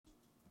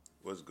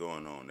What's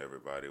going on,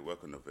 everybody?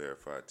 Welcome to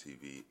Verified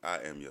TV. I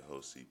am your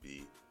host,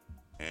 CB,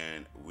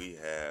 and we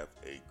have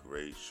a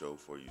great show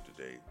for you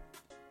today.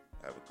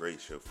 I have a great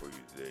show for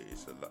you today.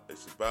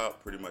 It's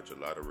about pretty much a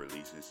lot of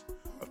releases,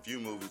 a few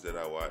movies that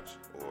I watched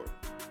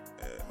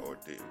or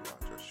didn't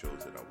watch, or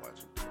shows that I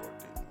watched or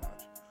didn't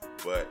watch.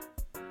 But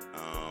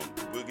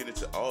we'll get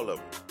into all of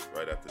it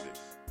right after this.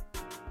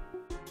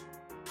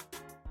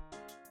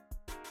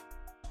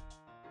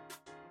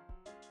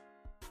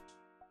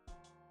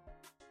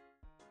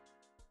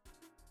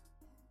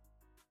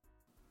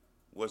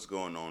 What's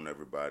going on,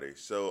 everybody?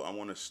 So I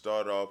want to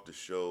start off the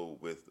show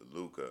with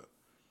Luca.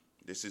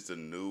 This is the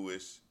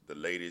newest, the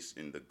latest,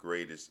 and the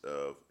greatest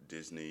of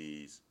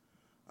Disney's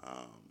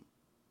um,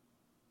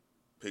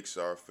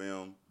 Pixar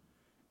film.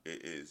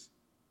 It is,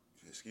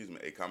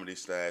 a comedy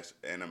slash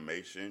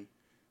animation.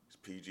 It's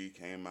PG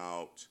came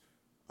out,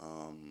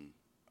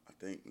 I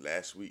think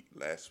last week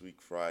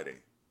Friday.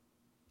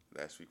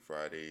 Last week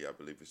Friday, I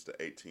believe it's the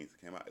 18th.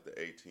 Came out at the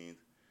 18th,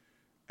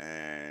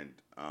 and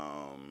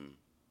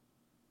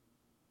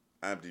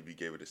IMDb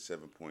gave it a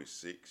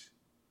 7.6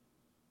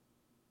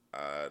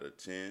 out of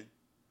 10.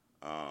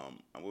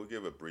 I will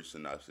give a brief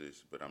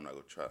synopsis, but I'm not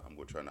gonna try. I'm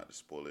gonna try not to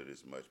spoil it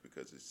as much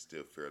because it's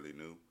still fairly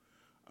new.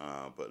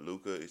 But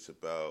Luca, it's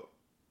about.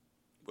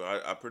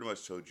 Well, I pretty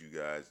much told you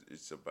guys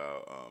it's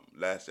about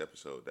last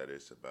episode that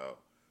it's about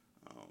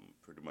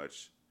pretty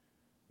much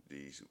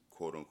these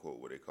quote unquote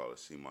what they call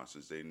sea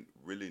monsters. They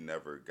really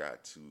never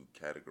got to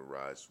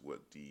categorize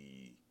what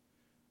the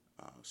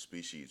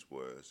species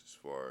was as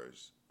far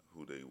as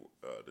who they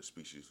the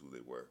species who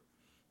they were.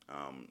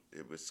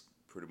 It was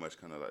pretty much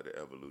kind of like the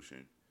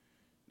evolution.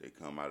 They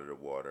come out of the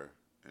water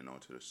and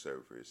onto the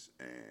surface,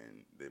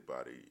 and their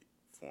body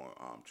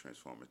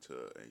transform into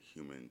a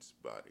human's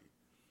body,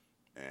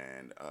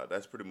 and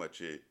that's pretty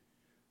much it.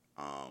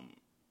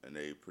 And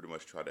they pretty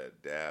much try to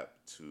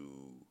adapt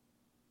to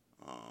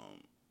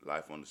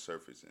life on the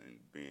surface and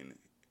being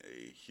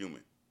a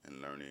human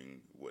and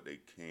learning what they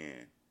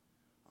can,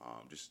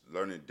 just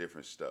learning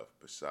different stuff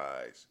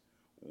besides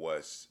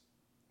what's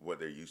what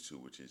they're used to,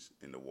 which is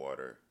in the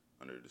water,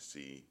 under the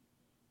sea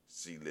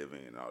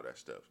living, and all that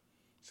stuff.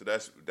 So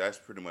that's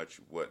pretty much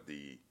what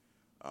the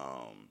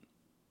um,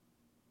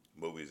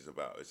 movie is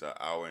about. It's an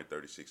hour and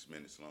 36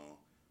 minutes long.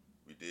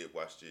 We did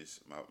watch this.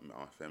 My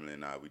family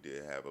and I, we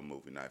did have a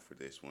movie night for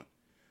this one.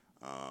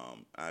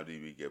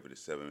 IMDb gave it a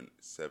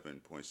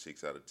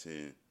 7.6 out of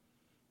 10.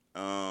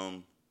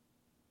 Um,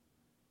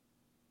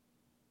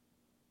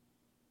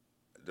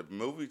 the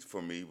movie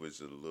for me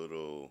was a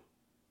little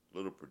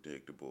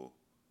predictable.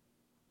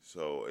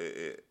 So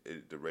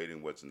the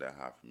rating wasn't that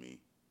high for me.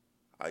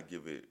 I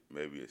give it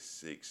maybe a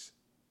six,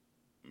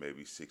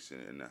 maybe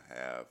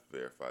 6.5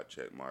 verified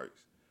check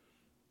marks.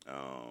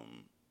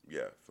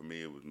 Yeah, for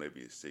me it was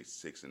maybe a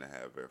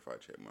 6.5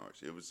 verified check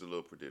marks. It was a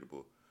little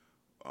predictable.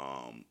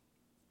 Um,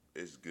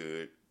 it's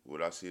good.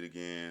 Would I see it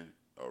again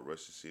or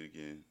rush to see it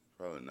again?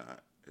 Probably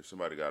not. If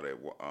somebody got it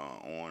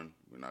on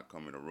when I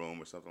come in the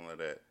room or something like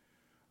that,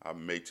 I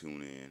may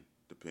tune in.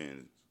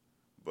 Depends.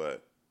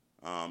 But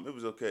it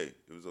was okay.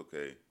 It was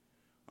okay.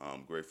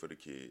 Great for the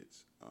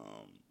kids.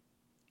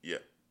 Yeah,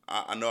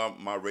 I know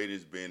my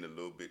rating's been a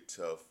little bit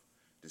tough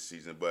this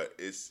season, but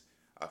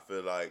I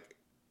feel like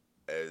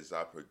as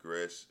I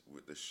progress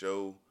with the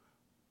show,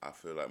 I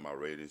feel like my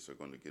ratings are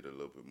going to get a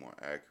little bit more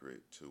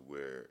accurate to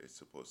where it's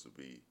supposed to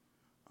be.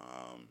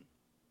 Um,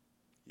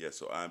 yeah,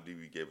 so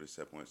IMDb gave it a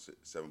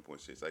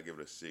 7.6. I give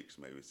it a 6,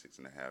 maybe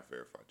 6.5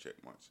 verified check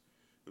marks.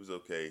 It was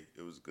okay.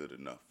 It was good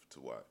enough to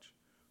watch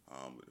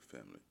with the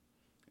family.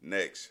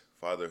 Next,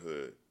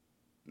 Fatherhood,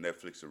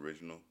 Netflix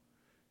original,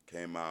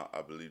 came out,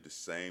 I believe, the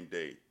same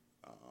day.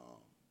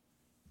 Um,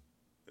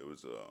 it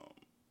was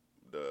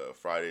the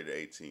Friday the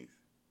 18th,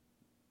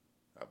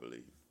 I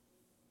believe.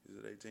 Is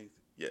it 18th?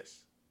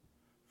 Yes.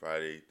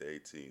 Friday the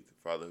 18th.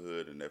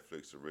 Fatherhood, a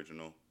Netflix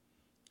original,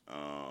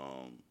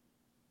 um,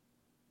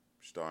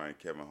 starring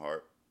Kevin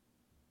Hart.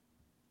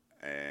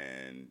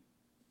 And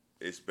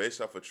it's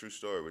based off a true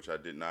story, which I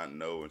did not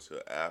know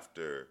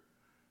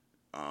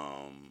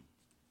um,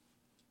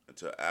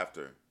 until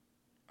after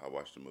I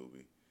watched the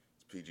movie.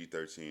 It's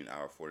PG-13,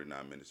 hour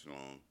 49 minutes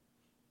long.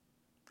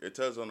 It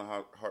tugs on the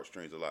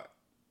heartstrings a lot.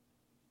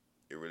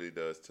 It really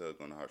does tug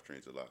on the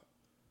heartstrings a lot.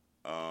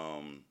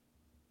 Um,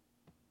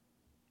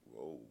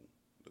 whoa,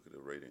 look at the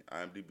rating.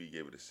 IMDb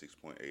gave it a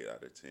 6.8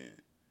 out of 10.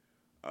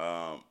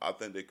 I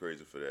think they're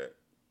crazy for that.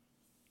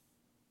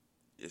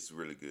 It's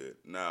really good.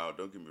 Now,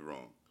 don't get me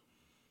wrong.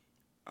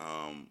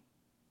 Um,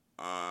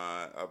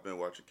 I've been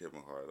watching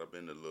Kevin Hart. I've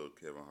been a little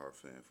Kevin Hart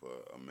fan for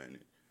a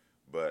minute.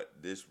 But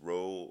this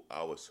role,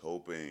 I was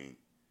hoping.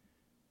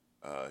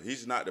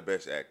 He's not the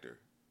best actor.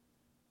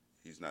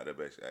 He's not the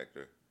best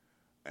actor,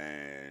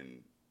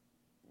 and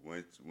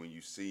when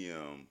you see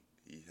him,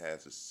 he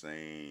has the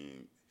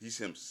same. He's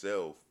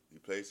himself. He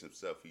plays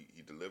himself.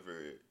 He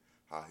delivers it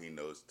how he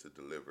knows to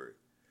deliver it,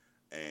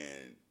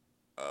 and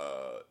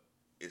uh,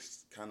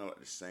 it's kind of like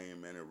the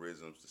same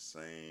mannerisms, the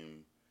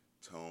same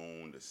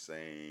tone, the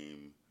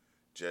same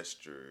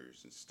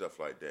gestures and stuff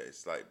like that.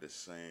 It's like the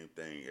same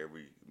thing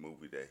every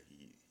movie that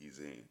he's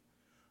in.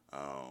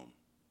 Um,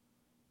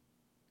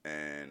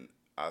 and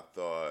I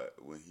thought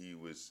when he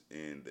was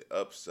in The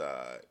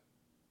Upside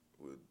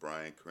with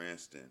Bryan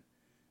Cranston,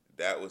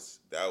 that was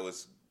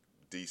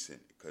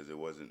decent because it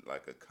wasn't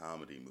like a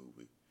comedy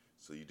movie,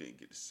 so you didn't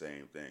get the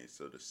same thing.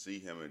 So to see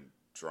him in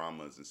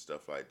dramas and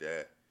stuff like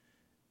that,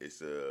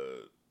 it's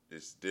a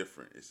it's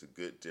different. It's a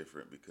good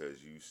different because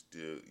you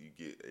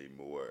get a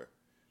more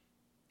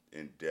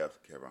in depth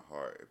Kevin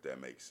Hart, if that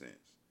makes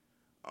sense.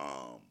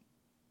 Um,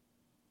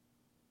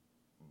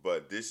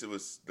 but this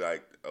was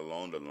like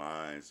along the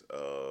lines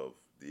of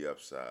The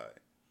Upside.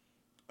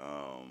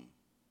 Um,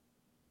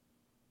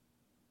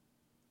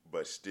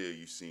 but still,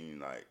 you seen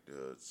like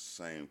the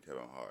same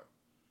Kevin Hart.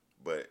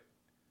 But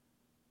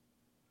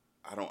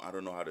I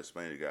don't know how to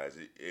explain it, guys.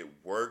 It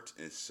worked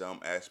in some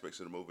aspects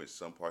of the movie, in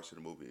some parts of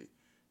the movie.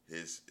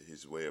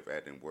 His way of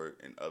acting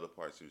worked. In other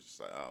parts, it was just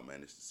like, oh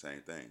man, it's the same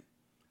thing.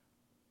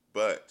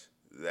 But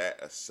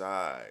that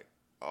aside,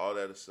 all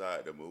that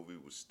aside, the movie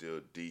was still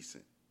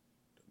decent.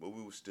 The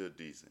movie was still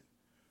decent.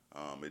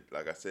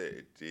 Like I said,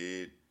 it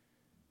did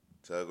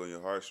tug on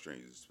your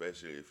heartstrings,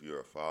 especially if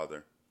you're a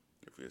father.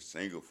 If you're a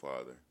single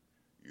father,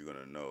 you're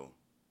gonna know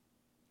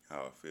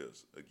how it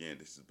feels. Again,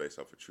 this is based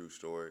off a true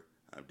story.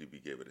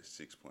 IMDb gave it a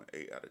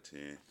 6.8 out of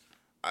 10.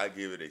 I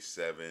give it a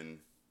 7.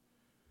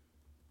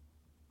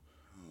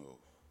 Oh,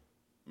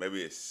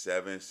 maybe a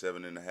 7,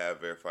 7.5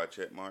 verified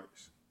check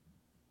marks.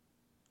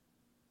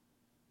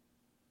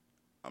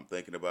 I'm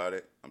thinking about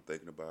it. I'm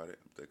thinking about it.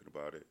 I'm thinking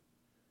about it.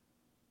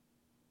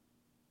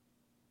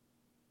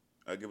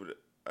 I give it.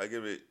 I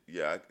give it.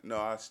 Yeah. No,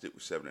 I stick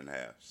with 7.5.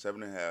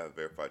 7.5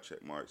 verified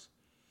check marks.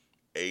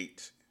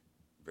 8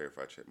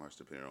 verified check marks,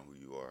 depending on who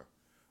you are.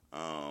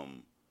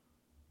 Um,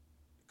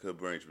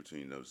 could range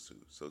between those two.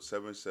 So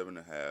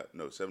 7.5.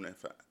 No,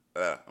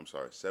 7.5. I'm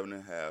sorry,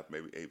 7.5,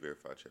 maybe 8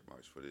 verified check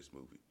marks for this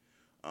movie.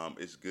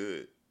 It's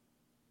good.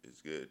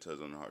 It's good. It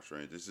tugs on the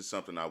heartstrings. This is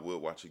something I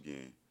would watch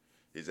again.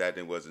 His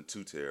acting wasn't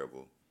too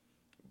terrible,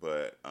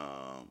 but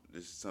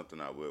this is something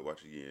I would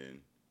watch again.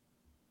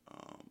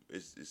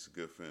 It's a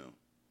good film.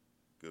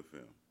 Good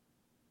film.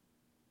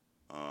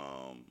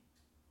 Um,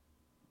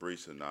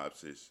 Brief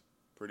synopsis,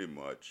 pretty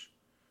much.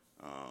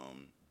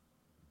 Um,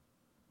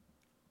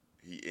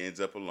 he ends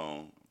up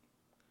alone,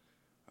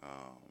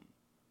 um,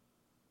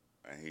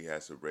 and he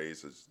has to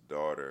raise his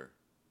daughter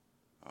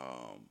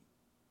um,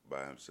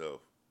 by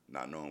himself,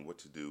 not knowing what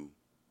to do,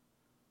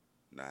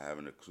 not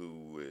having a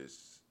clue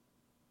as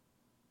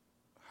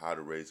how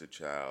to raise a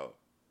child,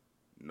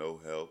 no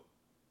help,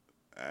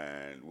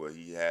 and well,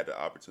 he had the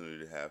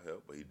opportunity to have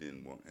help, but he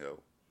didn't want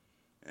help,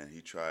 and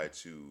he tried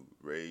to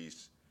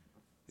raise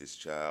his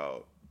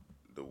child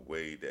the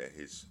way that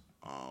his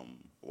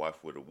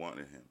wife would have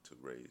wanted him to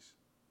raise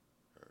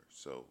her.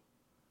 So,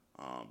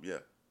 yeah,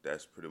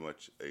 that's pretty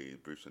much a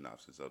brief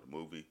synopsis of the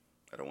movie.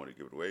 I don't want to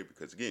give it away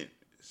because again,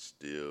 it's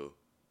still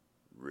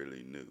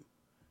really new,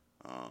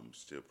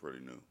 still pretty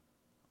new.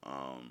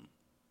 Um,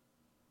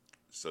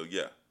 so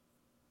yeah,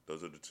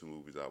 those are the two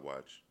movies I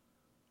watched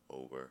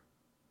over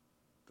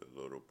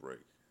the little break.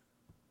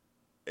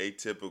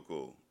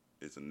 Atypical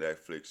is a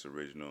Netflix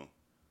original.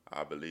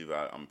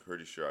 I'm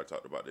pretty sure I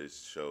talked about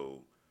this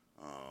show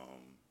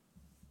um,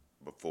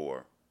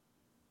 before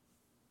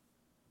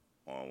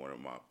on one of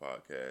my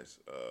podcast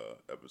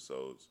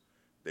episodes.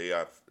 They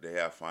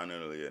have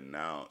finally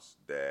announced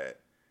that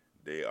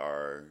they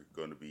are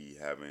going to be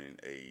having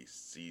a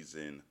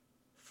season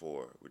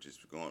 4, which is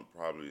going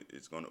probably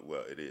it's going to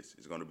well it is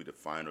it's going to be the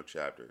final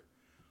chapter.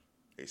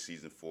 A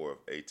season 4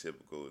 of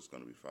Atypical is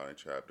going to be final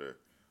chapter.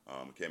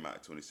 It came out in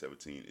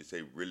 2017. It's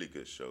a really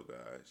good show,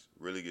 guys.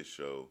 Really good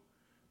show.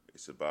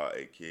 It's about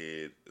a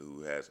kid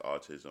who has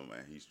autism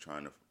and he's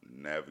trying to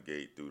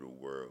navigate through the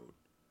world,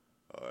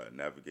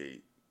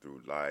 navigate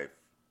through life,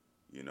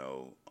 you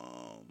know,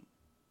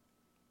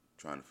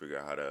 trying to figure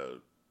out how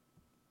to,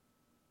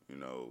 you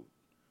know,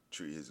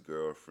 treat his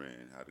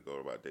girlfriend, how to go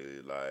about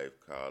daily life,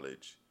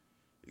 college,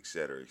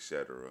 etc.,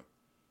 etc.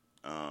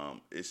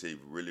 It's a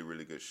really,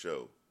 really good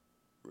show.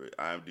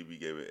 IMDb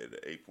gave it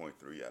an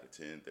 8.3 out of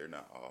 10. They're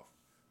not off.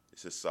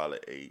 It's a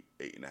solid 8,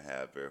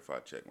 8.5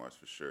 verified check marks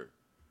for sure.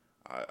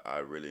 I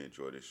really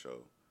enjoy this show.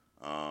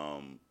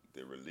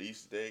 The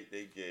release date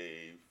they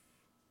gave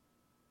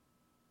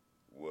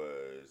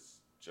was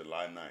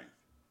July 9th.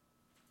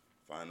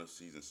 Final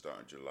season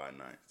starting July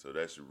 9th. So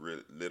that's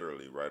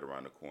literally right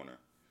around the corner.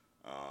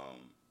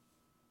 Um,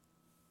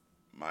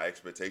 my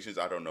expectations,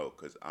 I don't know,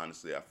 because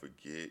honestly, I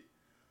forget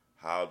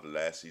how the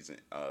last season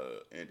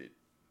ended.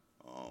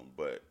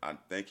 But I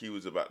think he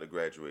was about to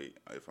graduate,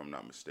 if I'm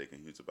not mistaken.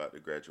 He was about to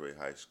graduate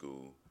high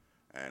school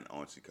and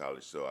on to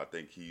college. So I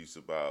think he's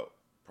about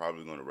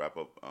probably going to wrap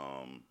up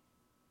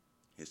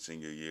his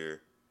senior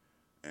year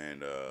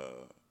and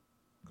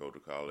go to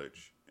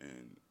college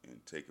and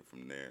take it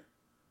from there.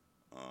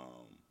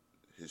 Um,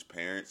 his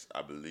parents,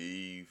 I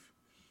believe,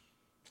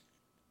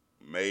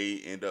 may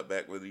end up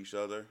back with each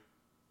other.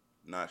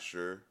 Not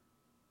sure.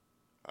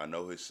 I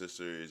know his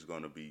sister is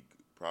going to be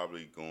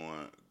probably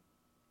going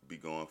be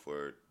going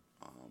for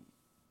um,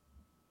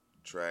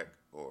 track,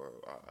 or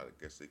I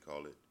guess they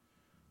call it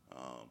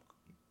um,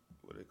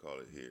 what they call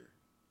it here.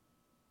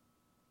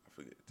 I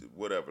forget,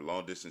 whatever,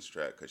 long distance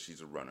track, because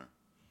she's a runner.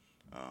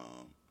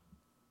 Um,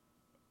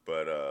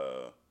 but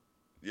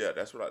yeah,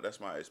 that's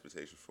my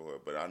expectation for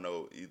it. But I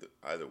know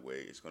either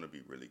way, it's going to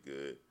be really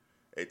good.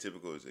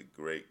 Atypical is a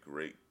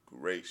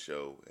great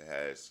show. It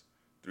has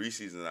 3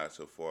 seasons out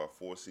so far.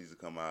 Fourth season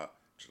come out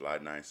July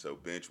 9th. So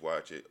binge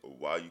watch it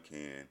while you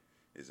can.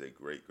 It's a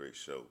great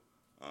show.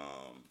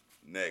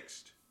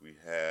 Next we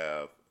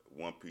have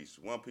One Piece.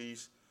 One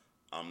Piece.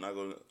 I'm not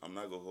gonna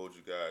hold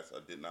you guys. I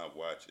did not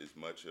watch as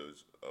much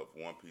of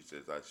One Piece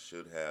as I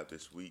should have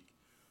this week.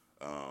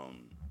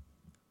 Um,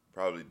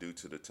 Probably due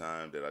to the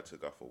time that I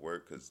took off of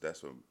work, because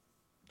that's what,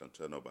 don't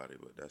tell nobody,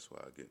 but that's why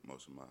I get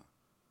most of my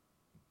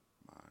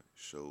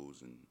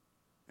shows and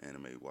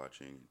anime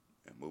watching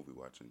and movie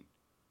watching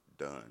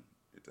done.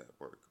 It's at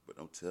work, but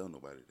don't tell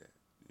nobody that.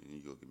 And you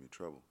gonna get me in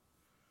trouble.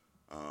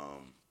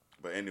 Um,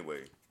 but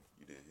anyway,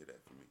 you didn't hear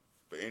that from me.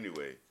 But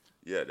anyway,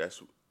 yeah,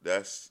 that's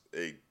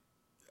a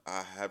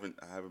I haven't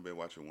been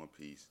watching One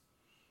Piece.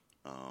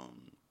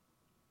 Um,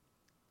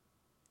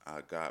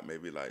 I got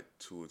maybe like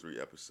 2 or 3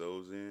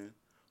 episodes in,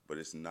 but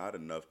it's not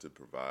enough to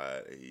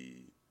provide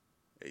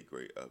a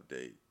great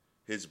update.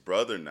 His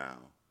brother now,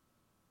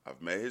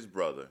 I've met his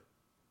brother.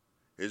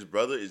 His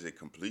brother is a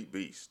complete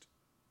beast.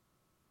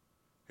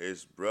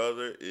 His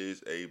brother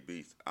is a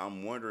beast.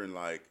 I'm wondering,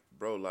 like,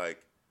 bro,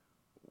 like,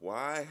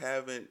 why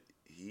haven't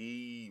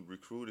he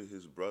recruited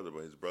his brother?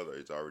 But his brother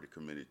is already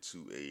committed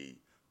to a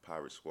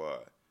pirate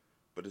squad.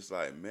 But it's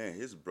like, man,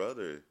 his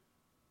brother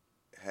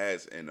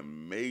has an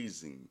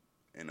amazing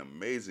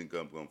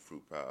gum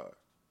fruit power,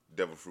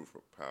 devil fruit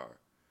power.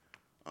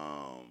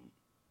 Um,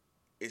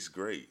 it's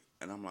great,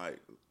 and I'm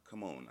like,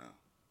 come on now,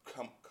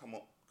 come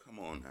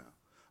on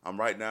now.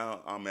 Right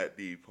now. I'm at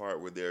the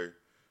part where they're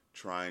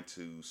trying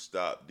to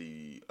stop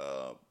the.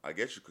 I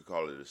guess you could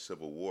call it a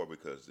civil war,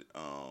 because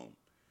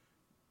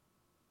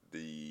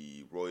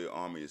the Royal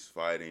Army is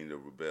fighting the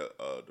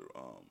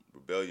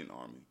rebellion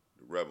army,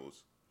 the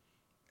rebels,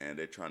 and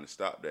they're trying to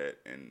stop that.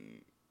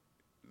 And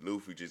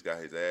Luffy just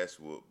got his ass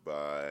whooped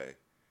by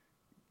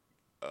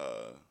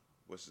uh,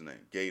 what's his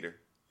name? Gator.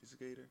 Is it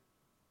Gator?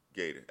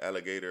 Gator,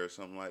 alligator, or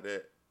something like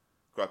that.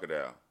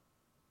 Crocodile.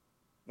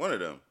 One of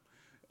them.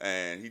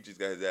 And he just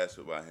got his ass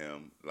whooped by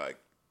him like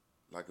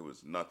it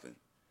was nothing.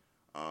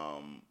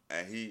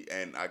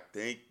 And I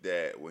think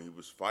that when he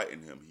was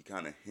fighting him, he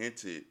kind of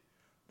hinted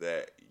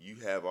that you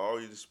have all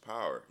this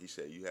power. He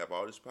said you have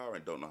all this power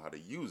and don't know how to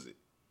use it.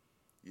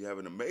 You have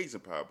an amazing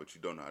power, but you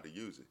don't know how to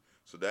use it.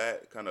 So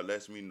that kind of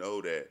lets me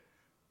know that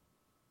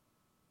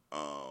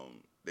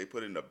they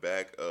put in the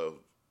back of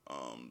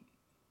um,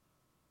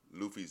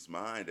 Luffy's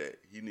mind that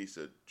he needs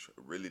to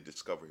really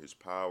discover his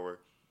power,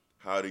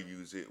 how to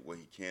use it, what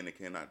he can and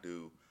cannot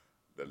do,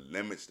 the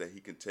limits that he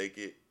can take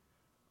it,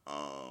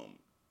 um,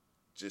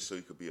 just so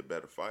he could be a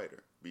better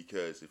fighter.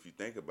 Because if you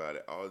think about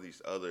it, all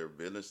these other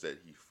villains that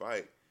he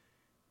fight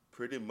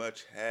pretty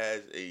much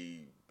has a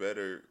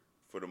better,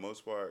 for the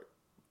most part,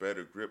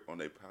 better grip on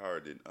their power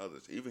than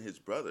others. Even his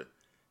brother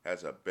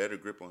has a better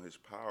grip on his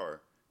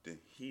power than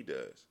he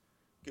does,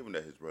 given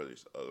that his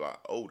brother's a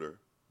lot older,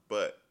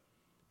 but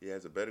he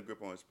has a better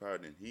grip on his power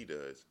than he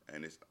does,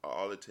 and it's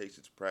all it takes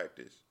is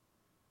practice.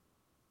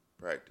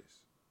 Practice,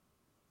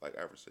 like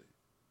Iverson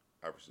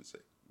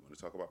said. You want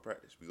to talk about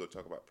practice? We go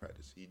talk about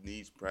practice. He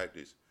needs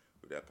practice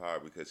with that power,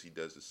 because he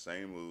does the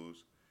same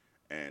moves,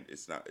 and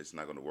it's not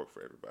going to work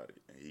for everybody.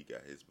 And he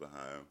got his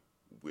behind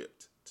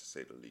whipped, to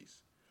say the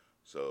least.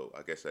 So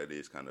I guess that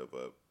is kind of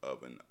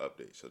an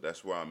update. So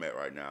that's where I'm at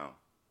right now.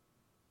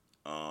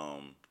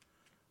 Um,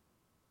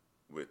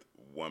 with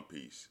One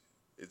Piece,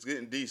 it's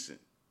getting decent.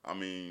 I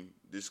mean,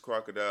 this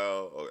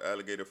crocodile or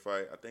alligator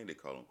fight, I think they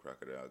call them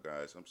crocodile,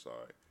 guys. I'm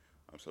sorry.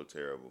 I'm so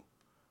terrible.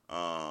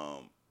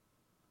 Um,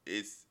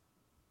 it's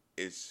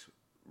it's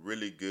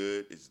really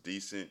good. It's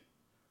decent.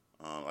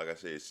 Like I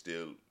said, it's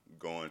still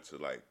going to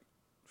like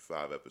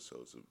 5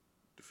 episodes to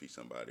defeat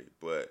somebody,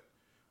 but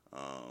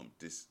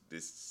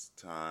this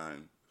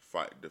time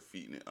fight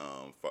defeating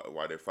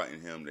while they're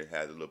fighting him, they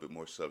had a little bit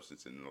more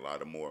substance and a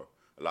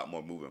lot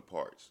more moving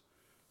parts.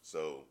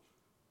 So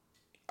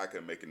I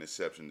can make an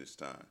exception this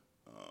time.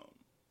 Um,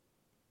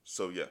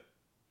 so yeah,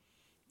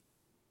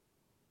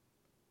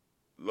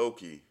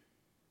 Loki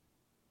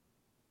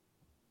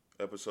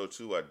episode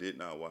 2 I did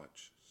not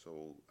watch.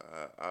 So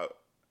I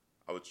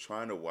was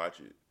trying to watch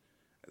it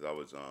as I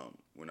was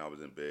when I was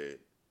in bed,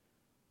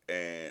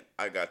 and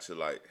I got to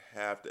like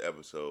half the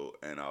episode,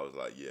 and I was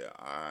like, yeah,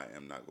 I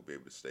am not gonna be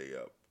able to stay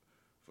up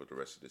for the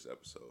rest of this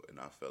episode, and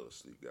I fell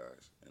asleep,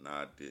 guys, and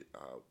I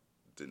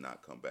did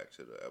not come back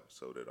to the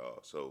episode at all.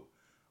 So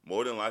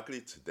more than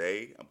likely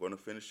today I'm gonna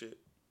finish it.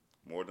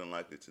 More than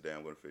likely today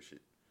I'm gonna finish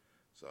it.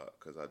 So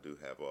because I do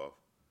have off,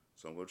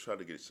 so I'm gonna try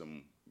to get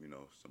some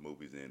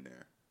movies in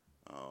there.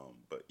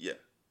 But yeah,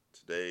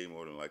 today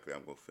more than likely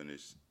I'm gonna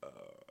finish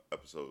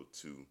episode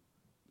 2,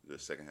 the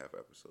second half of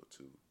episode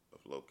 2 of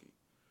Loki.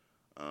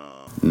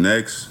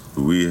 Next,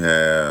 we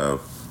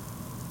have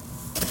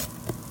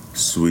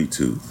Sweet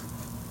Tooth.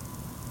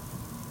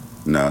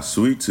 Now,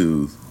 Sweet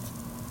Tooth,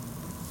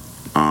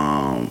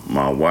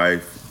 my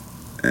wife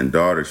and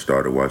daughter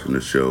started watching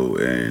the show,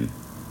 and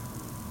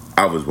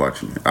I was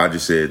watching it. I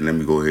just said, let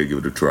me go ahead and give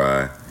it a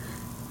try.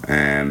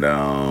 And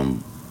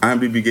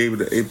IMDb gave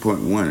it an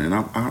 8.1, and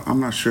I'm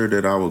not sure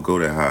that I will go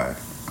that high.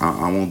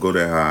 I won't go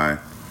that high.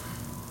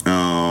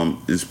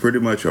 It's pretty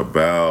much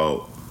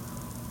about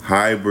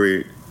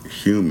hybrid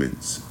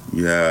humans.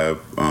 You have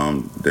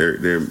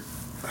they're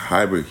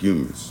hybrid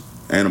humans,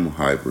 animal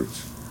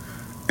hybrids,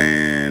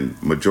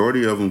 and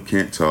majority of them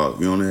can't talk.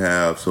 You only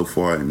have so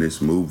far in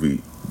this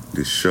movie,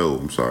 this show.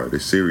 I'm sorry,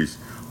 this series.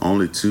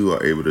 Only two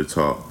are able to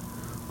talk,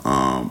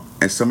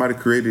 and somebody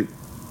created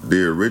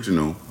the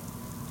original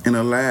in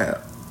a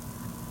lab,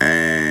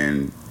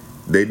 and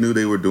they knew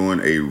they were doing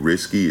a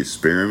risky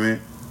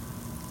experiment,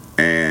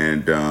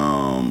 and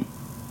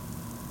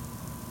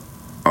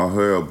all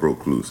hell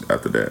broke loose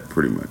after that.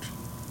 Pretty much,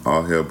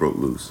 all hell broke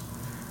loose,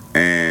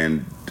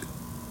 and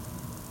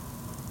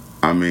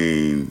I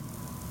mean,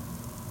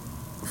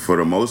 for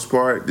the most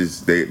part,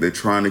 they're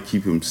trying to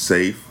keep him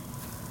safe,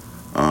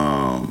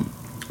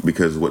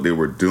 because what they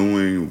were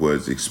doing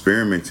was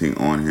experimenting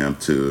on him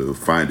to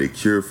find a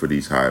cure for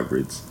these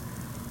hybrids,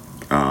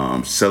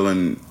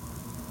 selling,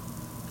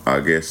 I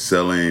guess,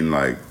 selling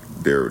like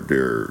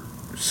their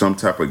some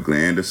type of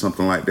gland or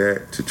something like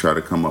that to try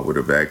to come up with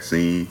a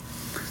vaccine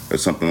or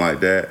something like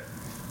that.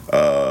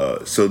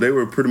 So they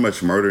were pretty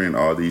much murdering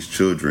all these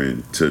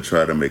children to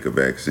try to make a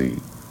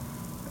vaccine,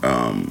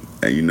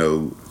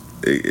 and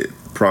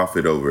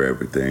profit over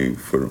everything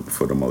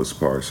for the most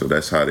part. So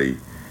that's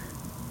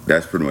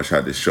pretty much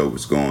how this show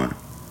was going.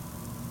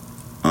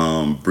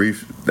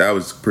 Brief. That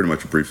was pretty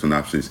much a brief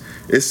synopsis.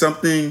 It's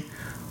something.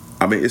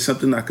 I mean, it's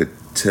something I could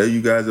tell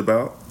you guys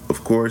about,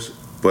 of course,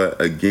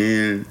 but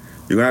again,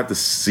 you're gonna have to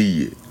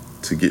see it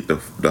to get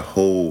the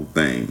whole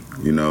thing.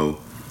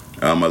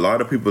 A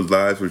lot of people's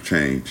lives will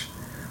change.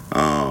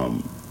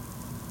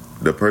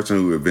 The person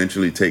who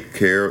eventually takes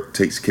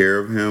care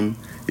of him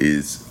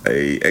is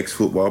a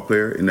ex-football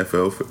player,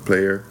 NFL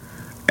player,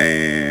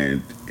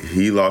 and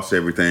he lost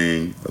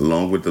everything,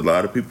 along with a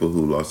lot of people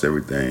who lost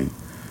everything.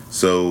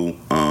 So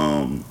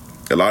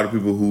a lot of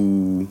people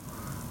who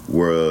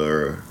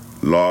were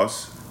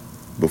lost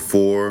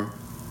before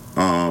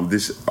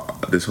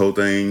this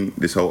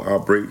whole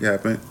outbreak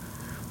happened,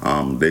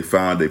 they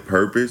found a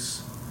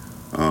purpose,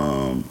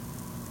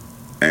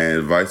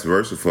 and vice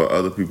versa for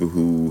other people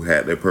who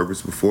had their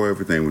purpose before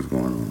everything was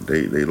going on.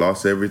 They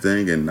lost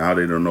everything, and now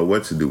they don't know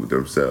what to do with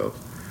themselves.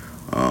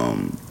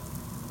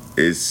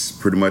 It's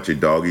pretty much a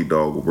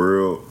dog-eat-dog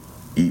world.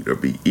 Eat or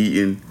be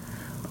eaten.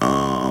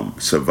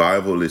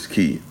 Survival is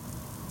key.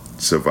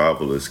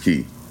 Survival is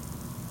key.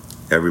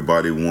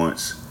 Everybody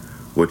wants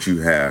what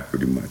you have,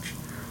 pretty much.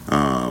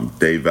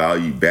 They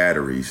value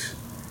batteries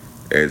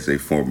as a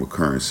form of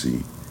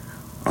currency.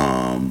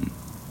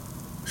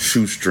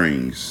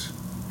 Shoestrings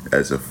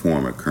as a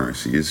form of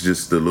currency. It's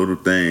just the little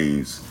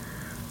things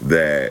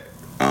that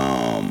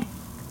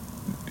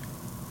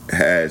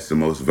has the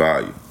most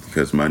value,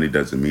 because money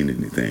doesn't mean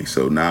anything.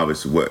 So now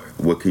it's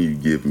what can you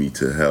give me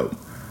to help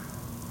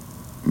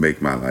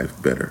make my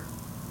life better?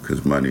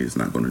 Because money is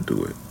not going to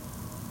do it.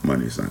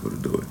 Money is not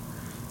going to do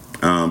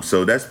it.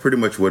 So that's pretty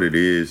much what it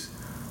is.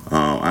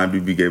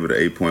 IMDb gave it an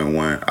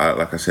 8.1.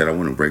 Like I said, I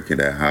wouldn't break it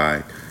that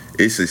high.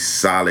 It's a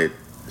solid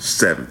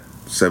 7.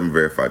 7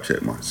 verified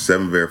check marks.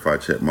 7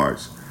 verified check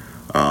marks.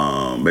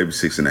 Maybe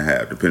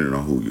 6.5, depending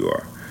on who you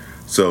are.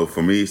 So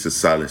for me, it's a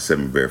solid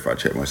 7 verified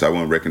check marks. I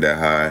wouldn't reckon that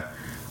high,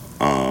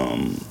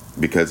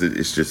 because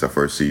it's just our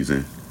first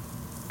season,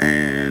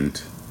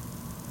 and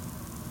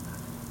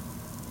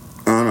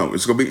I don't know.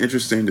 It's gonna be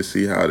interesting to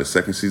see how the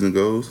second season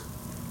goes.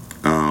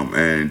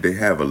 And they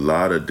have a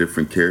lot of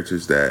different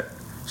characters that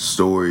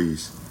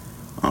stories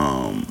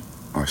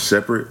are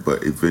separate,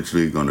 but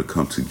eventually going to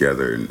come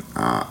together, and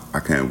I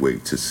can't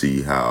wait to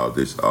see how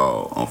this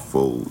all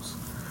unfolds.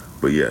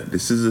 But yeah,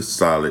 this is a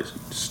solid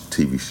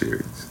TV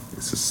series.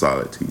 It's a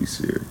solid TV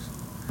series.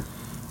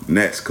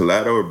 Next,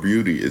 Collateral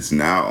Beauty is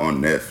now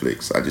on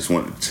Netflix. I just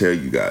want to tell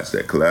you guys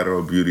that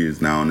Collateral Beauty is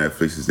now on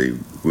Netflix. It's a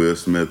Will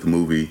Smith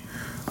movie.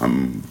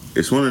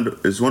 It's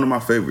one of my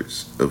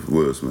favorites of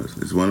Will Smith.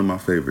 It's one of my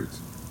favorites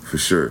for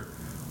sure.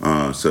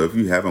 So if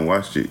you haven't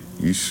watched it,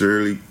 you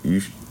sure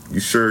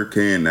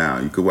can now.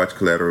 You could watch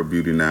Collateral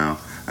Beauty now.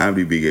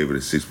 IMDb gave it a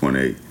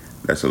 6.8.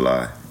 That's a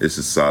lie. It's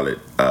a solid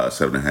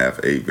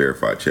 7.5, 8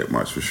 verified check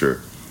marks for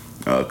sure.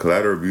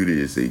 Collateral Beauty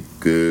is a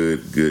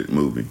good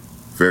movie.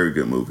 Very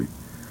good movie.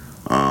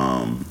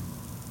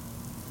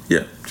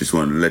 Yeah, just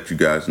wanted to let you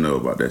guys know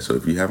about that. So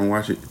if you haven't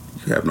watched it,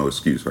 you have no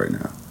excuse right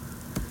now.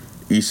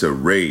 Issa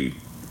Rae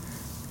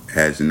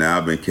has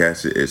now been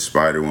casted as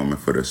Spider-Woman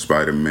for the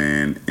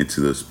Spider-Man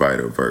Into the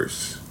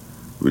Spider-Verse,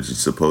 which is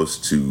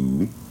supposed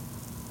to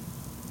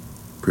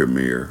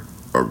premiere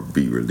or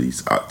be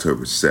released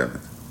October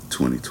 7th,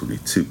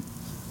 2022.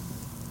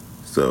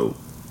 So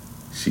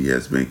she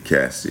has been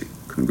casted.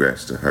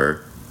 Congrats to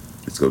her.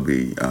 It's gonna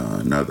be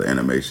another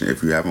animation.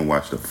 If you haven't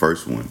watched the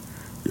first one,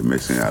 you're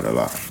missing out a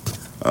lot.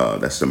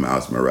 That's the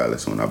Miles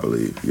Morales one, I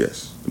believe.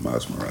 Yes, the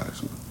Miles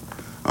Morales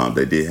one.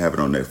 They did have it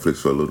on Netflix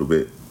for a little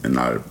bit, and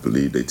I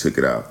believe they took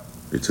it out.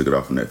 They took it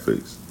off of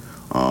Netflix.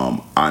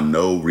 I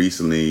know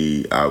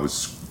recently I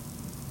was,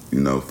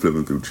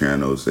 flipping through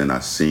channels and I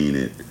seen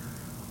it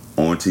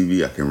on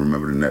TV. I can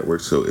remember the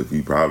network. So if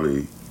you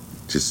probably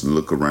just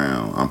look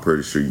around, I'm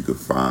pretty sure you could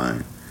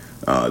find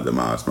the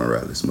Miles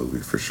Morales movie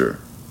for sure.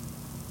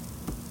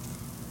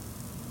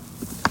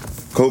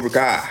 Cobra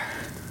Kai.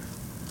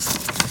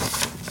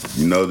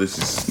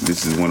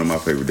 This is one of my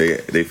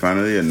favorite. They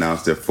finally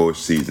announced their fourth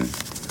season,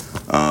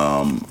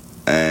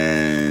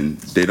 and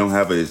they don't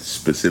have a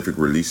specific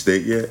release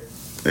date yet.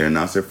 They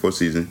announced their fourth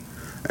season,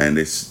 and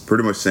it's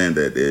pretty much saying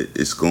that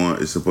it's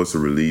supposed to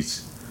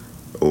release,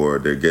 or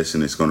they're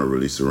guessing it's going to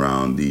release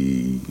around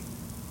the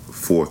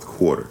fourth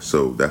quarter.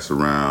 So that's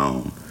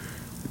around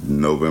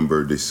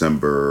November,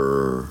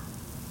 December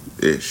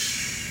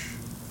ish.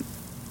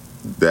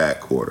 That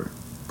quarter.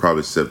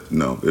 Probably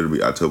it'll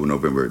be October,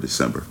 November,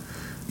 December.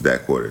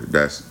 That quarter.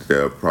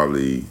 They'll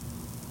probably,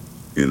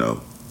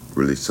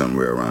 release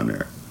somewhere around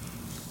there.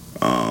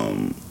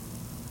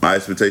 My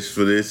expectations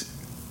for this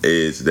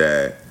is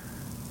that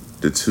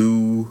the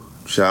two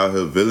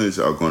childhood villains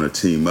are going to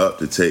team up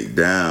to take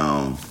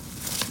down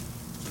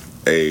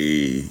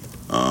a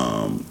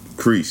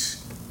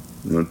Kreese.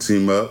 They're going to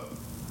team up,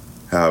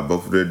 have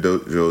both of their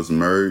dojos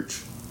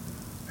merge,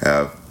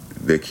 have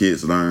their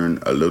kids learn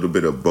a little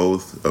bit of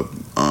both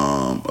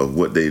of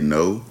what they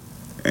know,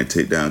 and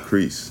take down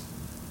Kreese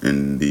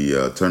in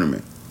the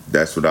tournament.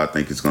 That's what I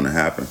think is going to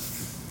happen.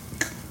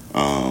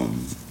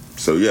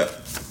 So yeah,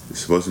 it's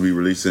supposed to be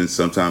releasing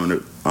sometime in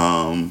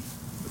the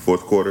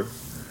fourth quarter,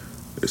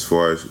 as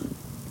far as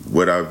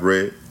what I've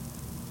read.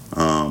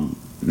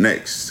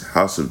 Next,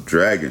 House of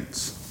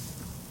Dragons.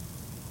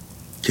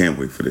 Can't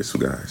wait for this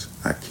one, guys.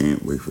 I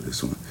can't wait for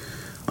this one.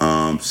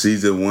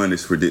 Season 1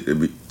 is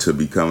predicted to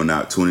be coming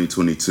out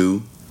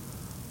 2022.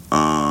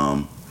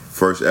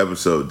 First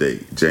episode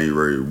date,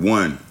 January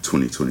 1,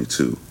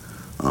 2022.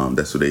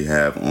 That's what they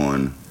have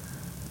on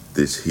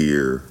this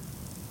here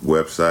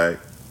website.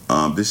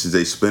 This is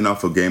a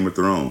spinoff of Game of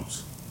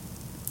Thrones.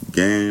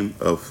 Game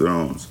of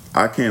Thrones.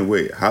 I can't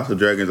wait. House of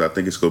Dragons, I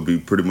think it's going to be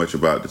pretty much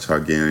about the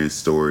Targaryen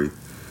story.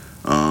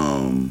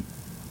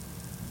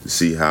 To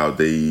see how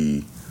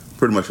they,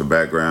 pretty much a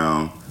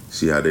background,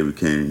 see how they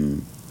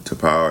became to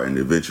power and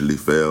eventually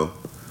fell.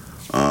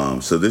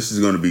 So this is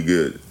going to be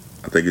good.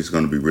 I think it's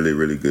going to be really,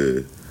 really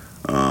good.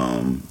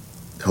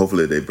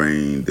 Hopefully they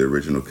bring the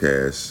original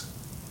cast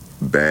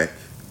back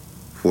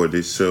for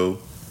this show.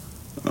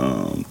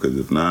 Because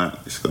if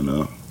not, it's going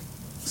to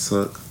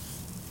suck.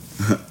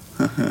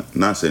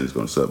 Not saying it's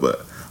going to suck,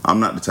 but I'm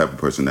not the type of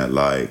person that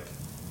like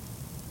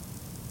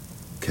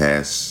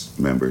cast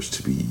members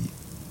to be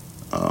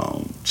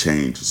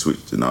changed,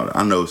 switched, and all that.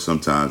 I know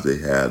sometimes they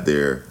have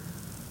their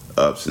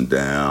ups and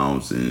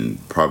downs and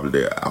probably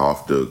their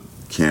off the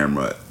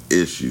camera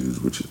issues,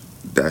 which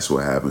that's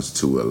what happens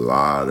to a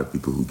lot of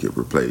people who get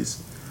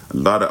replaced. A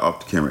lot of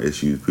off the camera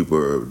issues. People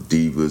are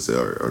divas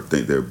or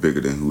think they're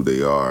bigger than who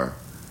they are,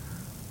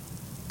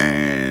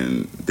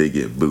 and they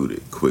get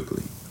booted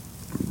quickly,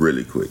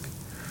 really quick.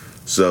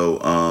 So,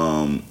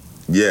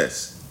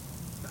 yes,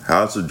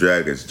 House of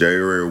Dragons,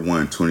 January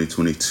 1,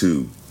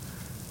 2022,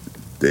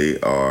 they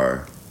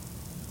are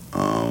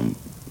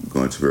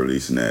going to be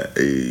releasing that.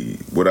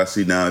 What I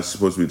see now is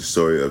supposed to be the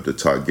story of the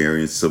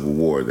Targaryen Civil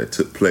War that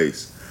took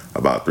place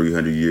about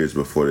 300 years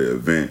before the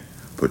event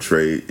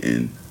portrayed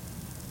in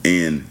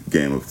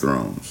Game of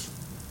Thrones.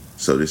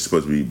 So this is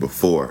supposed to be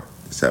before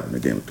this happened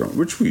in Game of Thrones,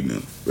 which we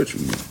knew.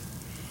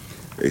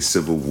 A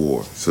civil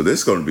war. So this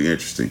is going to be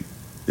interesting.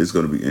 It's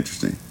going to be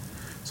interesting.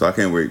 So I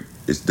can't wait.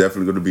 It's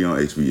definitely going to be on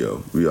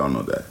HBO. We all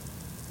know that.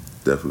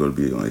 Definitely going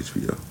to be on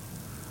HBO.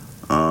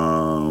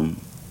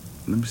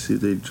 Let me see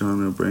if they're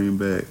trying to bring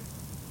back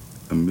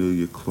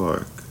Emilia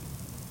Clarke.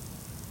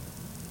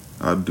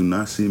 I do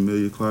not see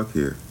Emilia Clarke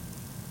here.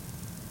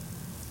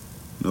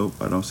 Nope,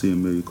 I don't see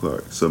Emilia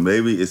Clarke. So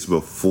maybe it's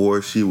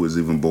before she was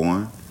even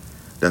born.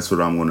 That's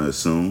what I'm going to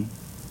assume.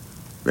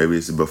 Maybe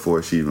it's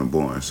before she even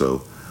born.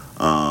 So,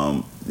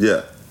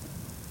 yeah.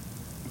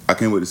 I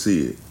can't wait to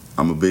see it.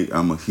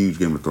 I'm a huge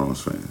Game of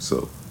Thrones fan,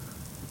 so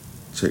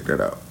check that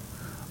out.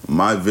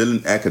 My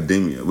Villain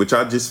Academia, which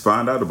I just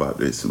found out about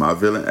this. My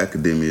Villain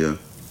Academia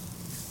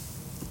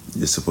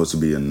is supposed to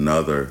be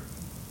another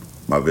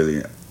My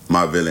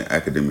Villain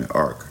Academia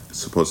arc. It's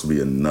supposed to be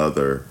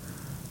another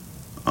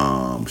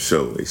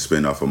show, a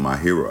spinoff of My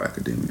Hero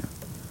Academia.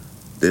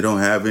 They don't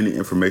have any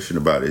information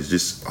about it. It's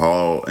just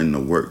all in the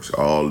works,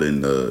 all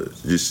in the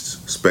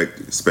just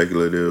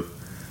speculative,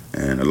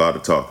 and a lot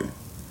of talking.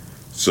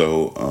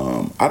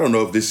 So I don't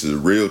know if this is a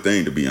real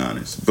thing, to be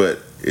honest, but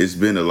it's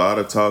been a lot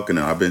of talking,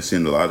 and I've been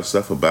seeing a lot of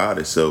stuff about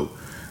it. So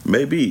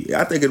maybe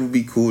I think it would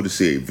be cool to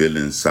see a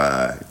villain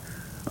side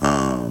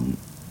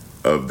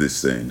of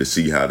this thing, to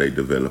see how they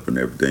develop and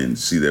everything,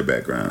 to see their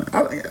background.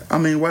 I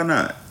mean, why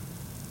not?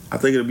 I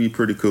think it'll be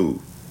pretty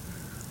cool.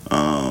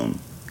 Um,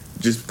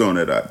 just throwing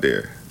that out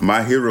there.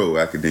 My Hero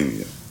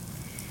Academia.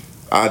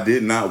 I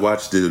did not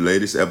watch the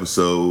latest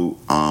episode.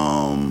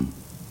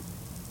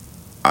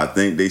 I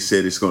think they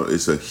said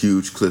it's a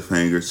huge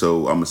cliffhanger,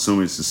 so I'm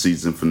assuming it's the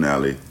season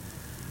finale,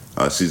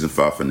 season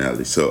 5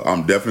 finale. So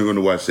I'm definitely going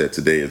to watch that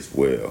today as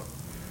well.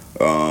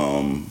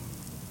 Um,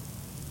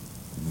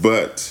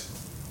 but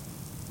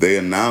they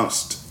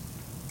announced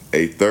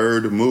a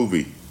third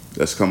movie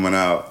that's coming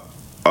out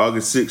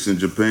August 6th in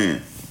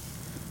Japan.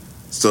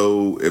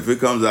 So if it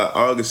comes out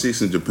August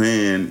 6th in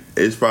Japan,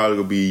 it's probably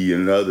gonna be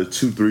another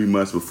 2-3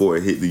 months before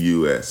it hit the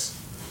U.S.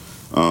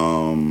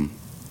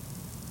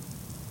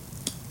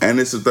 And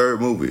it's the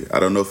third movie. I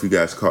don't know if you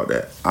guys caught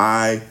that.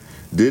 I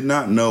did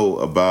not know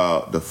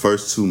about the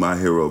first 2 My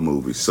Hero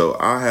movies, so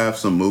I have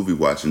some movie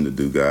watching to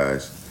do,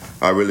 guys.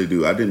 I really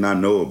do. I did not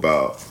know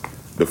about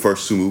the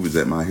first 2 movies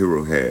that My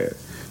Hero had.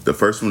 The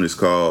first one is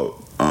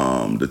called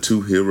The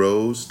Two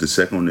Heroes. The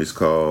second one is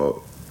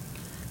called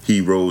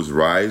Heroes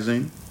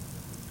Rising.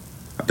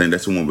 I think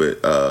that's the one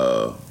with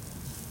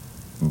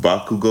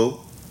Bakugo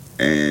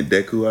and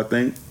Deku, I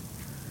think.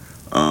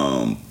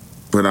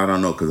 But I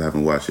don't know because I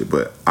haven't watched it.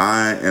 But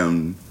I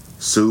am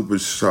super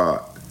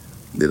shocked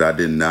that I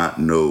did not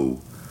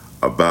know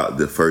about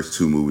the first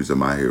 2 movies of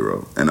My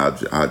Hero. And I've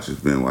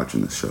just been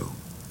watching the show.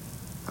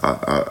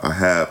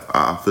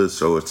 I feel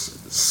so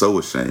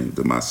ashamed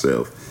of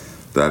myself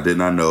that I did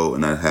not know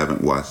and I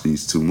haven't watched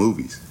these 2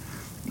 movies.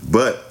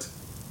 But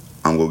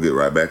I'm going to get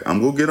right back. I'm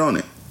going to get on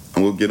it.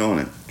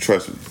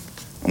 Trust me.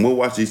 I'm going to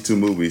watch these 2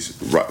 movies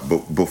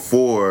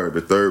before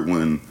the third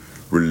one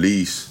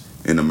release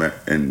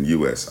in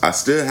U.S. I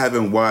still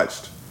haven't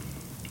watched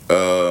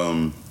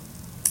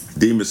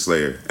Demon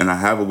Slayer, and I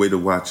have a way to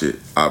watch it.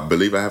 I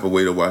believe I have a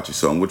way to watch it,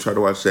 so I'm going to try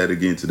to watch that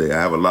again today. I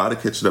have a lot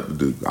of catching up to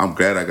do. I'm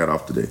glad I got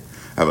off today.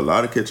 I have a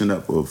lot of catching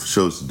up of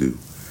shows to do.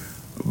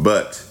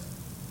 But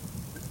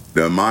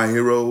the My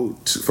Hero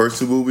first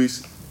 2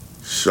 movies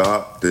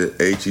shocked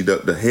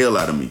the hell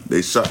out of me.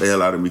 They shocked the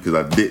hell out of me because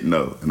I didn't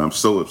know, and I'm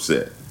so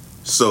upset.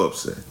 So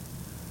upset.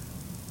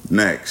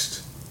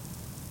 Next,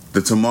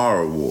 The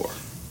Tomorrow War.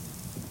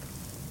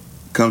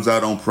 Comes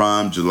out on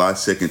Prime July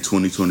 2nd,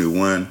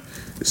 2021.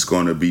 It's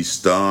going to be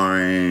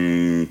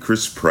starring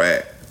Chris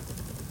Pratt.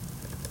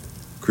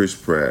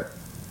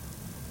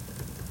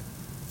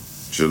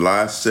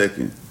 July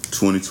 2nd,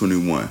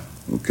 2021.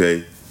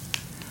 Okay?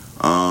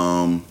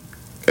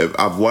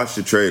 I've watched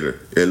the trailer.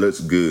 It looks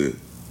good.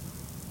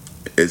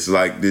 It's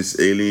like this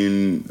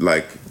alien,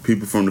 like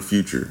people from the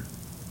future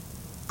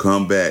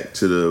come back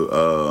a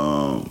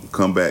little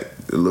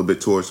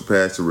bit towards the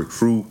past to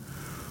recruit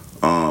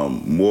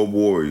more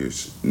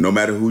warriors. No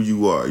matter who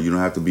you are, you don't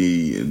have to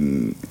be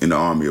in the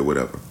army or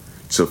whatever,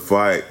 to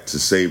fight to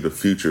save the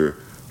future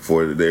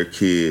for their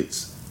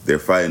kids. They're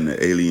fighting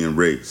the alien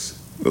race.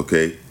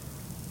 Okay,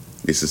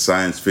 it's a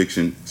science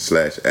fiction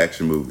 /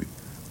 action movie.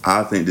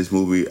 I think this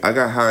movie. I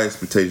got high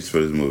expectations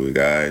for this movie,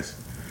 guys,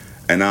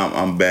 and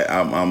I'm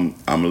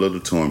a little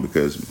torn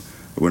because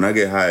when I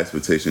get high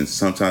expectations,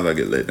 sometimes I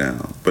get let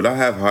down. But I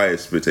have high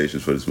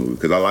expectations for this movie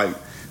because I like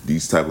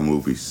these type of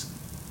movies.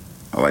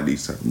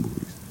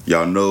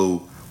 Y'all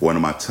know one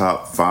of my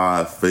top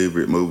 5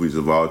 favorite movies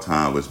of all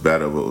time was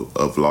Battle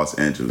of Los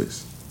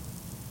Angeles.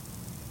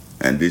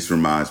 And this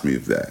reminds me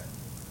of that.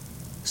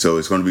 So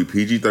it's going to be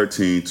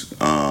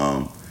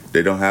PG-13.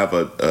 They don't have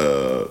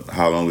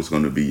how long it's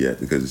going to be yet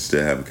because it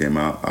still haven't came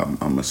out,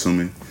 I'm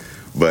assuming.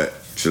 But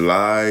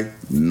July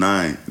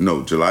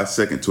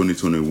 2nd,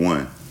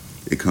 2021,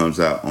 it comes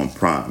out on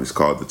Prime. It's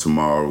called The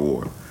Tomorrow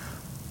War.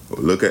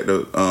 Look at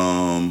the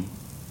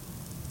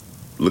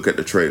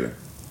trailer.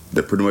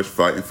 They're pretty much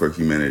fighting for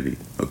humanity,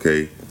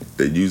 okay?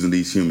 They're using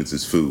these humans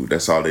as food.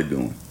 That's all they're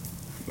doing,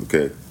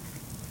 okay?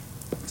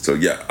 So,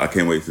 yeah, I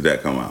can't wait for that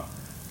to come out.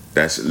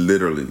 That's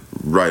literally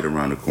right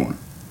around the corner.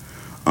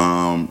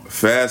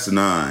 Fast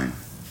 9.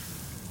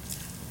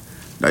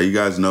 Now, you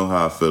guys know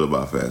how I feel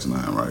about Fast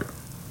 9, right?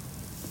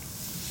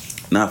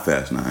 Not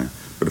Fast 9,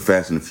 but the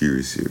Fast and the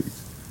Furious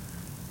series.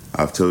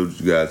 I've told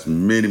you guys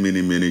many,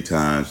 many, many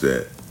times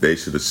that they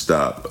should have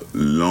stopped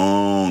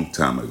long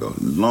time ago.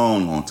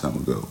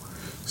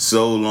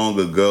 So long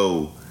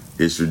ago,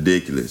 it's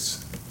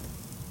ridiculous.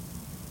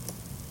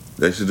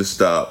 They should have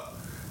stopped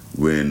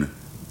when,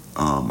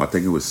 I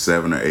think it was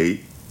 7 or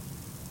 8,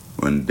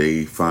 when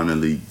they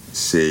finally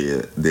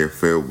said their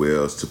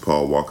farewells to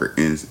Paul Walker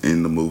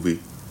in the movie.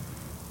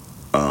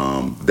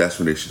 That's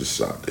when they should have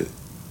stopped it.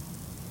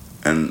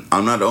 And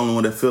I'm not the only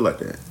one that feel like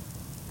that.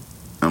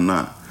 I'm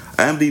not.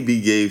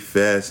 IMDb gave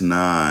Fast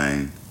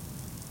 9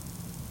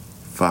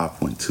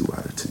 5.2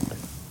 out of 10.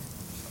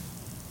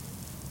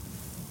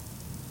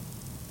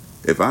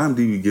 If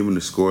IMDb giving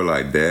a score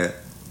like that,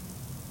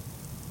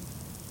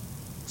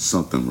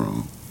 something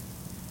wrong.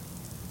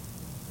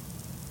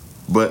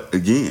 But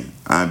again,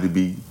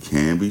 IMDb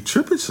can be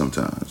tripping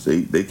sometimes.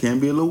 They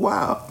can be a little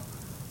wild.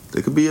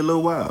 They could be a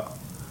little wild.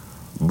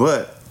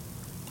 But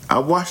I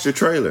watched the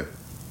trailer.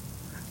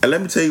 And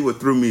let me tell you what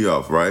threw me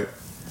off, right?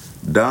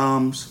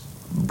 Dom's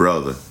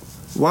brother.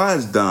 Why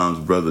is Dom's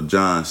brother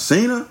John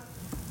Cena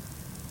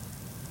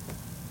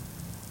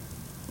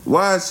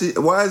Why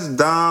is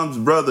Dom's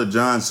brother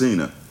John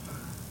Cena?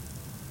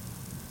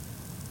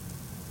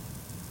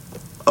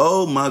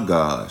 Oh my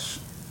gosh!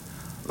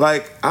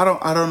 Like I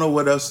don't know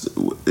what else.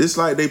 It's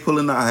like they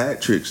pulling out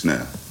hat tricks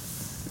now.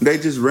 They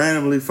just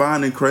randomly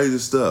finding crazy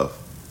stuff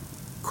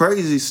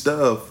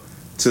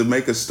to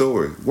make a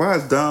story. Why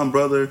is Dom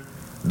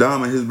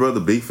and his brother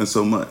beefing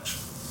so much?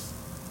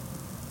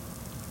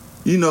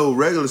 You know,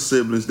 regular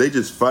siblings they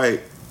just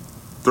fight,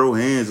 throw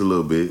hands a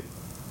little bit,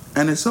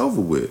 and it's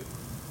over with.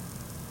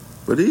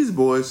 But these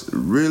boys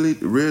really,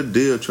 real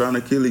deal, trying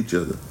to kill each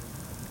other.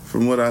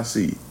 From what I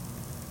see.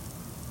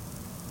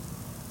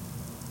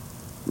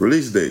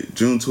 Release date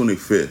June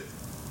 25th,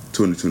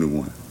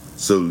 2021.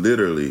 So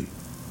literally,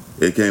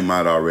 it came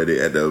out already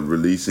at the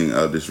releasing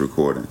of this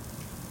recording.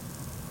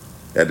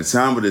 At the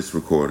time of this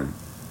recording,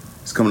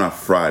 it's coming out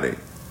Friday.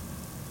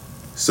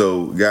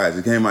 So guys,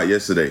 it came out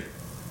yesterday.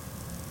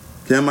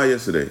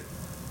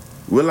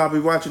 Will I be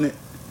watching it?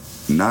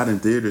 Not in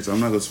theaters. I'm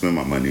not gonna spend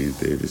my money in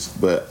theaters,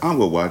 but I'm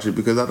gonna watch it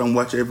because I don't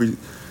watch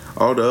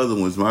all the other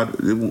ones.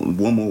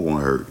 One more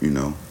won't hurt, you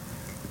know.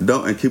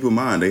 And keep in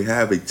mind they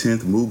have a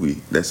 10th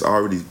movie that's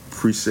already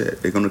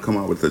preset. They're gonna come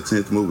out with the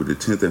 10th movie, the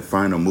 10th and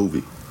final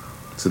movie.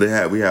 So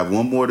we have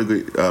one more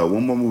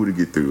movie to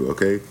get through.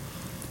 Okay,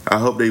 I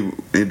hope they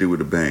end it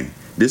with a bang.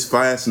 This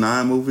Fast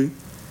 9 movie,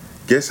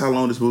 guess how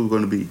long this movie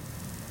gonna be?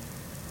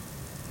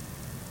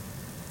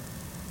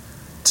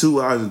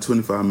 2 hours and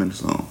 25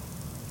 minutes long.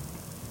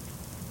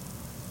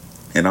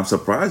 And I'm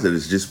surprised that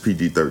it's just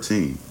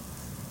PG-13.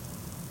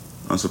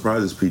 I'm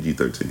surprised it's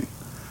PG-13.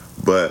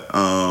 But,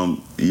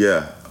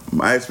 yeah,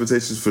 my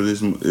expectations for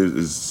this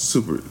is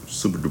super,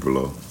 super duper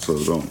low.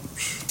 So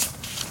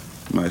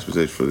my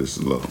expectations for this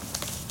is low.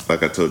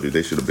 Like I told you,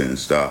 they should have been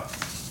stopped.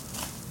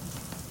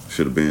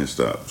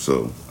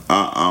 So,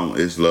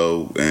 it's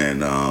low,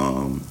 and,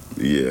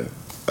 yeah,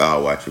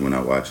 I'll watch it when I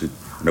watch it.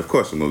 And, of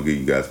course, I'm going to give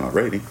you guys my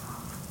rating.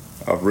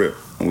 Off rip.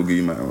 I'm going to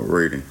give you my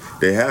rating.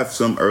 They have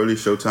some early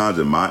showtimes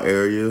in my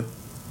area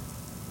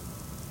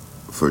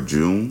for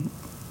June,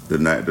 the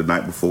night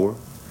before.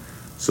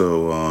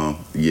 So,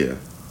 yeah.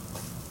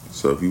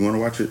 So if you want to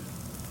watch it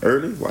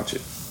early, watch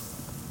it.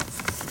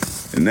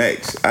 And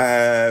next, I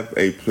have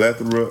a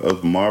plethora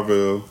of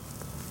Marvel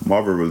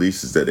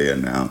releases that they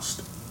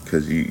announced.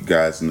 Because you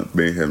guys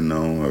may have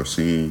known or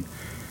seen,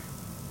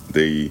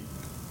 they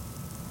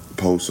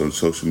post on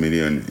social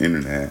media and the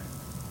internet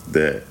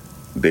that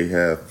they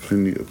have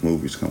plenty of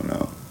movies coming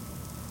out.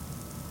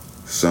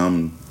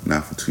 Some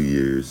not for 2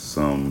 years,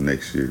 some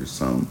next year,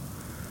 some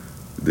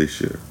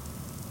this year.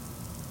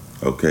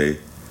 Okay,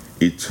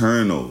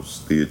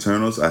 Eternals. The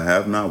Eternals, I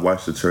have not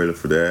watched the trailer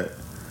for that.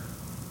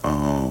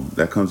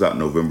 That comes out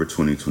November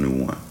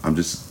 2021. What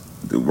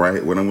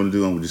I'm going to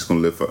do, I'm just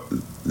going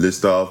to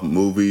list off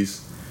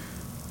movies,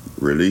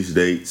 release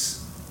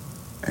dates,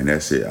 and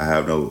that's it. I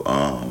have no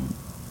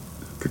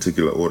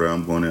particular order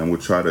I'm going in. I'm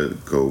going to try to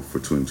go for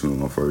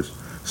 2021 first.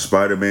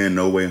 Spider-Man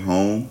No Way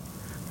Home,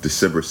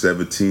 December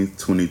 17th,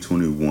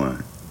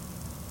 2021.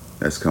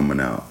 That's coming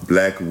out.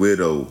 Black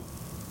Widow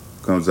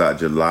comes out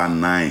July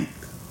 9th,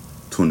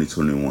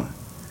 2021.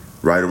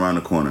 Right around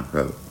the corner,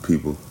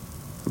 people.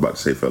 I'm about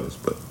to say fellas,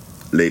 but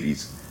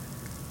ladies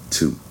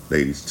too.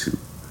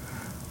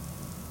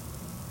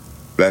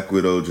 Black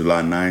Widow,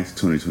 July 9th,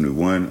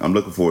 2021. I'm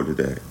looking forward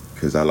to that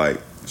because I like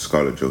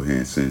Scarlett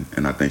Johansson,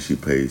 and I think she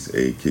plays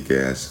a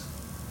kick-ass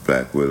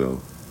Black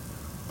Widow.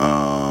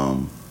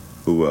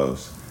 Who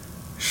else?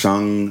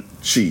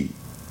 Shang-Chi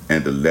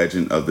and the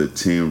Legend of the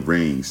Ten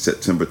Rings,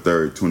 September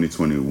 3rd,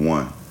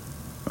 2021.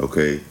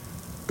 Okay?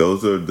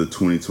 Those are the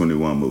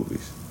 2021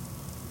 movies.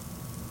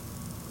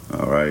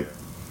 All right?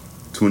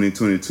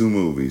 2022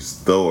 movies.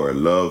 Thor,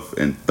 Love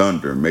and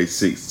Thunder, May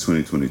 6th,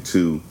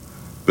 2022.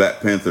 Black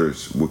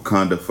Panthers,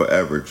 Wakanda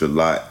Forever,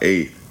 July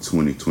 8th,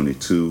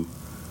 2022.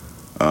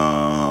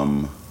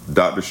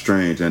 Doctor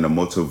Strange and the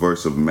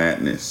Multiverse of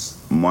Madness,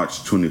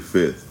 March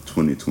 25th,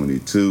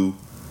 2022.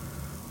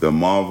 The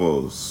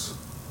Marvels,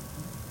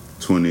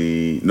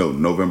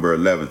 November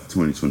 11th,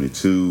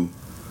 2022.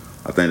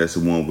 I think that's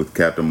the one with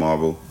Captain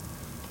Marvel.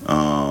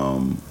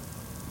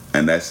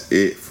 And that's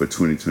it for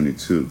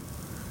 2022.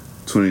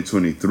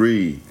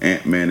 2023,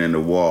 Ant-Man and the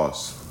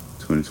Wasp.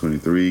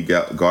 2023,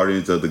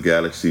 Guardians of the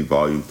Galaxy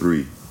Volume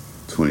 3.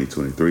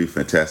 2023,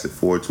 Fantastic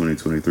Four.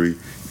 2023,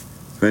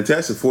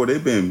 Fantastic Four.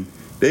 They've been.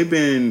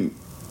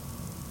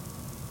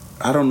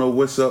 I don't know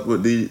what's up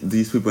with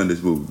these people in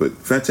this movie, but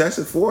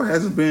Fantastic Four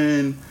hasn't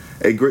been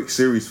a great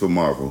series for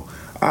Marvel.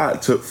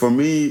 For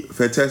me,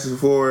 Fantastic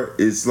Four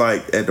is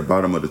like at the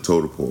bottom of the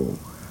totem pole.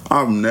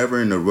 I'm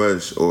never in a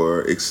rush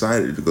or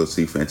excited to go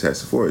see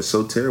Fantastic Four. It's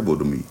so terrible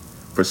to me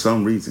for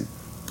some reason.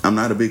 I'm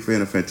not a big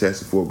fan of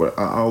Fantastic Four, but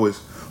I always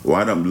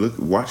wind up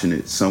watching it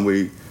in some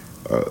way,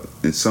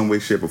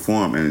 shape, or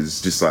form, and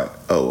it's just like,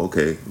 oh,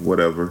 okay,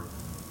 whatever.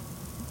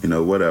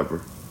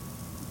 Whatever.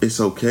 It's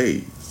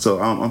okay. So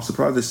I'm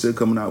surprised they're still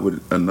coming out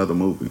with another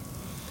movie.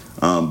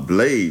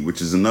 Blade, which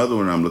is another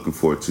one I'm looking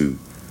forward to,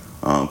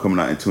 coming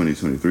out in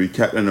 2023.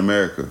 Captain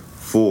America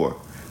 4.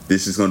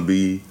 This is going to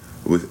be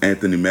with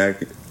Anthony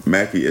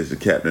Mackie as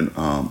Captain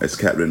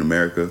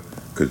America,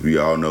 because we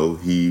all know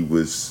he's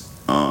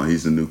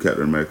the new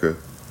Captain America.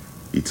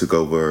 He took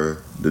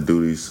over the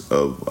duties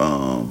of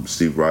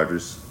Steve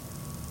Rogers,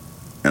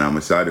 and I'm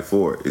excited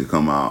for it. It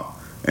come out,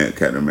 and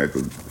Captain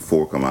America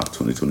 4 come out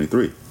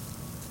 2023.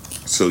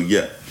 So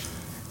yeah,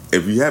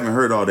 if you haven't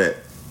heard all that,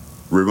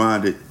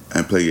 rewind it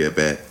and play it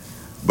back.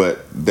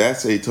 But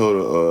that's a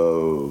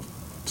total of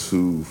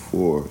 2,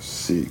 4,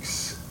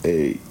 6,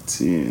 8,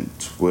 10,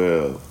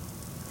 12,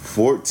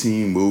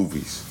 14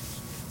 movies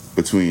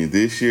between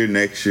this year,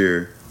 next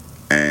year,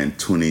 and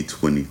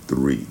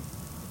 2023.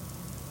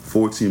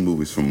 14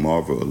 movies from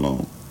Marvel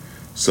alone.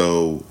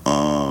 So,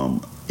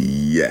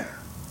 yeah.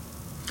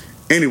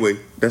 Anyway,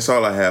 that's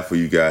all I have for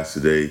you guys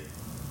today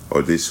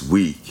or this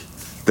week.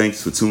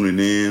 Thanks for tuning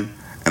in,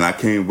 and I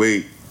can't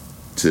wait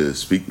to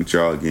speak with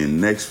y'all again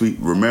next week.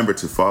 Remember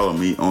to follow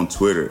me on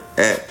Twitter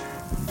at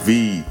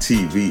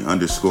VTV_podcast,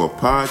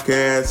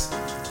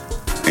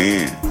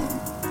 and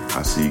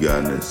I'll see you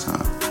guys next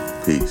time.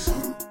 Peace.